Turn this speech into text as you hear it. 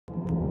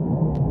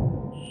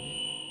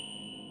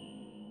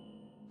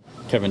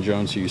Kevin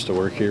Jones, who used to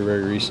work here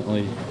very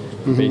recently,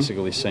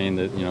 basically saying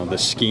that, you know, the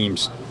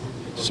schemes,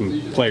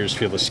 some players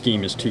feel the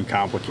scheme is too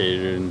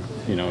complicated and,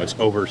 you know, it's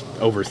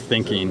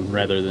overthinking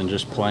rather than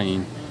just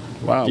playing.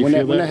 Wow, when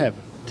that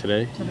happened?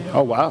 Today?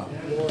 Oh, wow.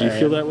 Do you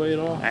feel that way at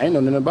all? I ain't know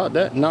nothing about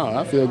that. No,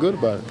 I feel good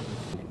about it.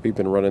 We've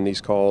been running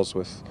these calls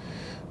with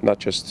not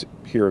just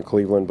here in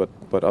Cleveland,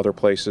 but other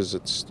places.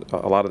 It's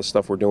a lot of the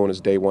stuff we're doing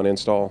is day one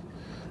install.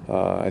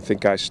 I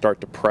think guys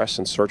start to press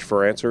and search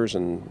for answers,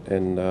 and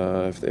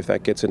if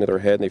that gets into their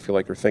head and they feel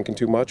like they're thinking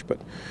too much, but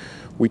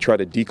we try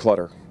to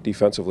declutter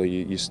defensively.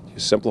 You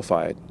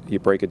simplify it. You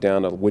break it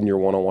down to win your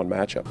one-on-one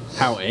matchup.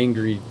 How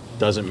angry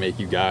does it make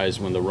you guys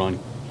when the run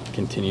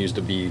continues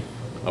to be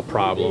a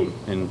problem,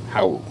 and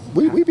how?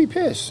 We be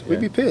pissed. We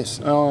be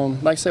pissed.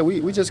 Like I said,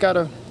 we just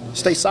gotta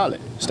stay solid,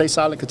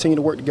 continue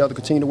to work together,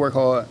 continue to work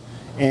hard.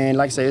 And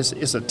like I said,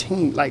 it's a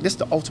team. Like, this is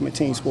the ultimate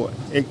team sport.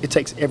 It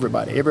takes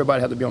everybody.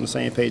 Everybody has to be on the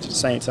same page at the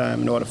same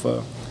time in order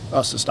for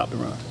us to stop the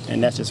run.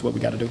 And that's just what we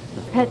got to do.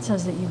 Pet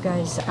says that you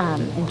guys,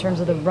 in terms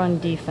of the run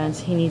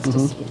defense, he needs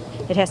to.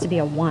 It has to be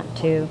a want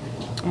to,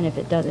 and if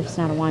it's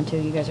not a want to,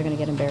 you guys are going to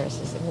get embarrassed.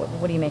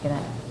 What do you make of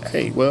that?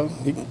 Hey, well,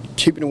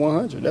 keeping it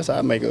 100. That's how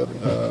I make it.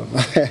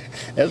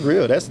 That's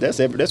real.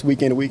 That's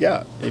week in and week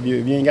out. If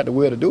you ain't got the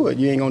will to do it,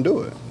 you ain't gonna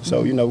do it.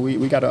 So you know,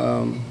 we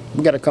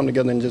gotta come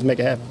together and just make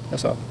it happen.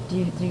 That's all. Do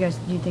you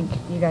think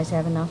you guys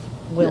have enough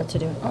will to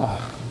do it?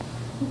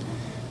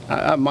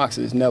 Our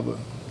moxie is never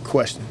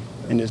questioned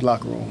in this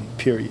locker room.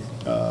 Period.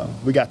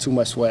 We got too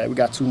much swag. We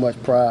got too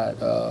much pride.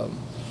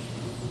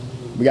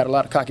 We got a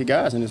lot of cocky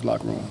guys in this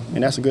locker room,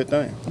 and that's a good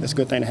thing. That's a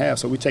good thing to have.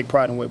 So we take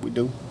pride in what we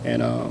do,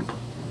 and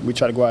we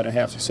try to go out and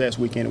have success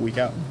week in and week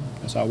out.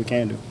 That's all we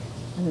can do.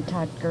 And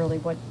Todd Gurley,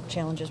 what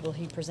challenges will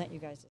he present you guys?